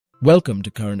Welcome to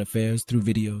Current Affairs through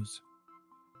videos.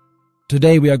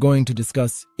 Today we are going to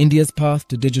discuss India's path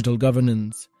to digital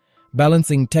governance,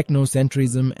 balancing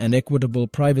technocentrism and equitable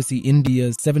privacy.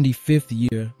 India's 75th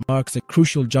year marks a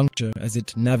crucial juncture as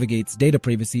it navigates data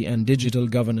privacy and digital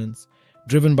governance,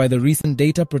 driven by the recent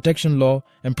Data Protection Law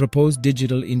and proposed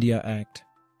Digital India Act.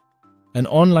 An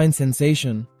online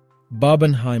sensation,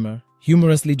 Barbenheimer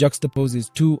humorously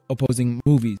juxtaposes two opposing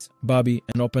movies, Barbie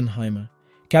and Oppenheimer,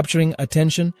 capturing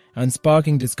attention and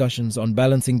sparking discussions on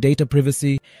balancing data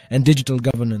privacy and digital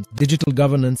governance. Digital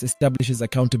governance establishes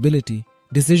accountability,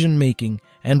 decision-making,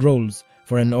 and roles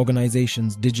for an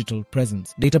organization's digital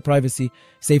presence. Data privacy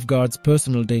safeguards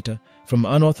personal data from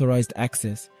unauthorized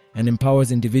access and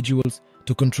empowers individuals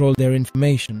to control their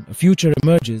information. A future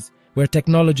emerges where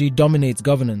technology dominates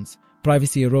governance,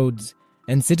 privacy erodes,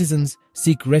 and citizens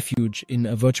seek refuge in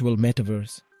a virtual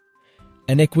metaverse.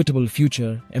 An equitable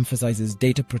future emphasizes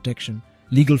data protection,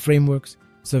 legal frameworks,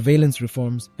 surveillance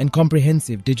reforms, and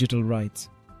comprehensive digital rights.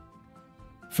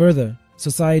 Further,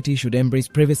 society should embrace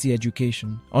privacy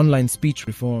education, online speech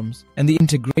reforms, and the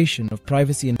integration of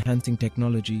privacy-enhancing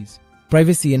technologies.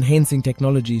 Privacy-enhancing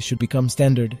technologies should become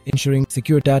standard, ensuring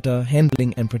secure data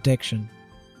handling and protection.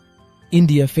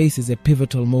 India faces a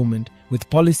pivotal moment, with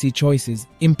policy choices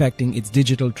impacting its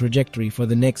digital trajectory for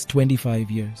the next 25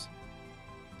 years.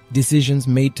 Decisions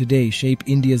made today shape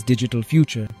India's digital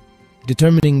future,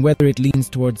 determining whether it leans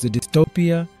towards a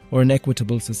dystopia or an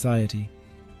equitable society.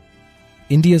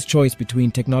 India's choice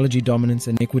between technology dominance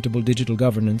and equitable digital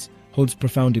governance holds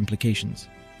profound implications.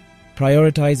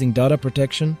 Prioritizing data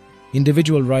protection,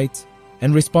 individual rights,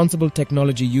 and responsible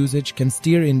technology usage can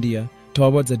steer India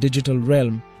towards a digital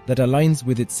realm that aligns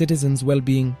with its citizens'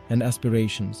 well-being and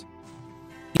aspirations.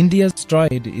 India's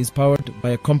stride is powered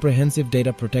by a comprehensive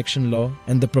data protection law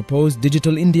and the proposed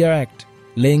Digital India Act,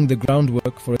 laying the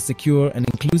groundwork for a secure and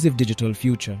inclusive digital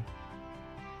future.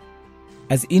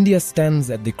 As India stands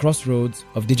at the crossroads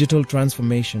of digital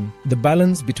transformation, the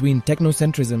balance between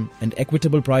technocentrism and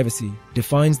equitable privacy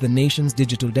defines the nation's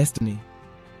digital destiny.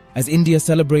 As India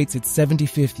celebrates its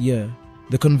 75th year,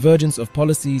 the convergence of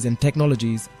policies and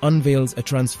technologies unveils a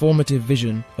transformative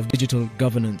vision of digital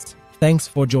governance. Thanks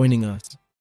for joining us.